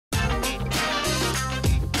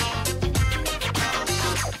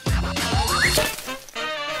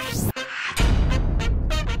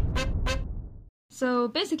So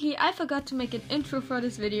basically I forgot to make an intro for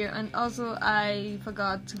this video, and also I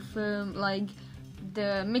forgot to film like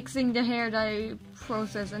the mixing the hair dye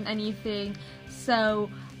process and anything. So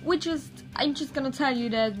I'm just gonna tell you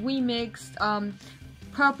that we mixed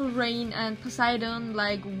Purple Rain and Poseidon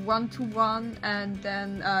like 1-to-1, and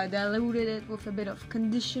then diluted it with a bit of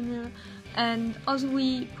conditioner, and also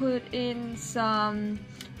we put in some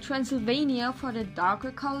Transylvania for the darker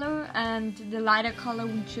color, and the lighter color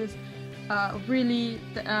we just really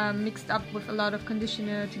mixed up with a lot of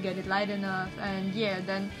conditioner to get it light enough. And yeah,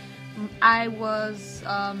 then I was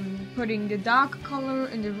putting the dark color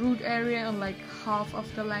in the root area on like half of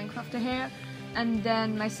the length of the hair, and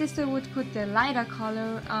then my sister would put the lighter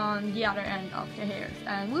color on the other end of the hairs,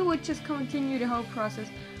 and we would just continue the whole process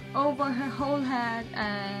over her whole head.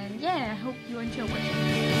 And yeah, I hope you enjoy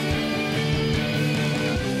watching.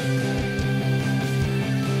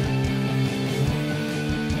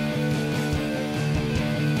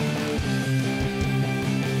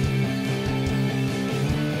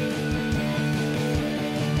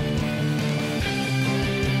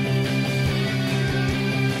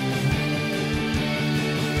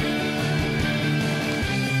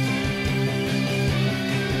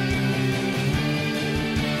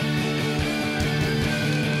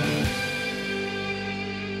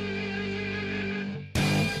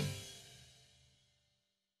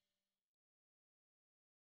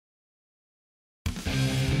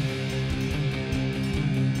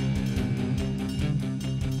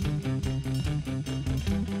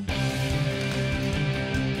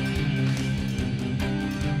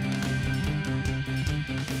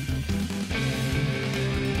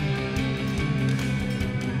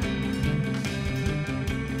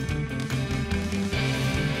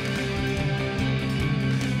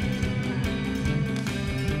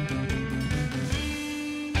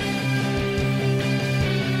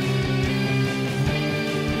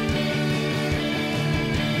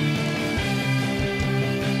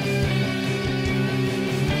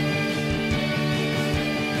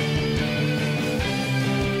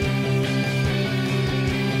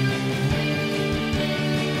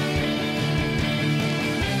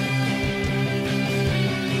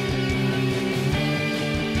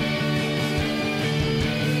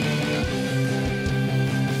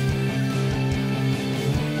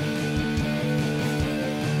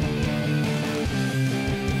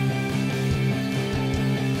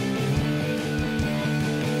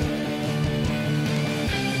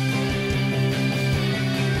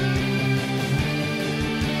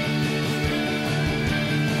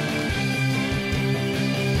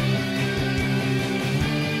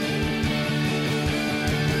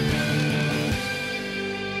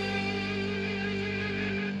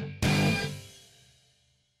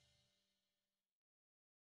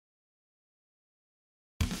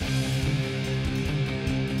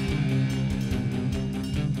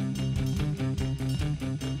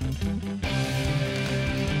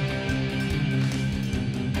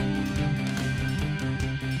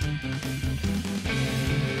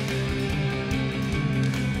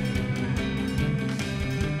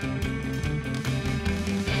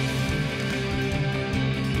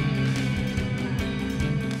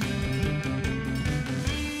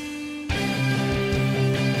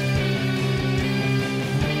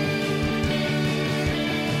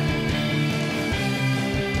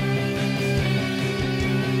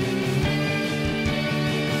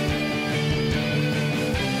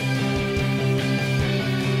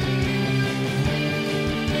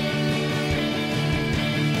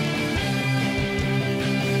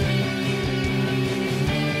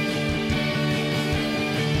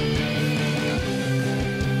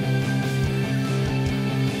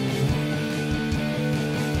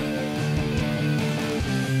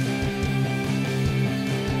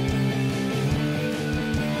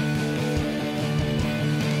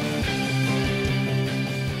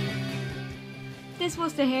 This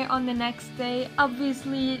was the hair on the next day.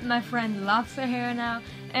 Obviously my friend loves her hair now,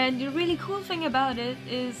 and the really cool thing about it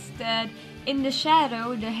is that in the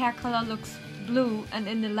shadow the hair color looks blue, and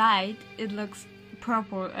in the light it looks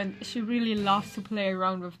purple, and she really loves to play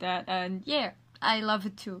around with that. And yeah, I love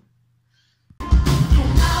it too.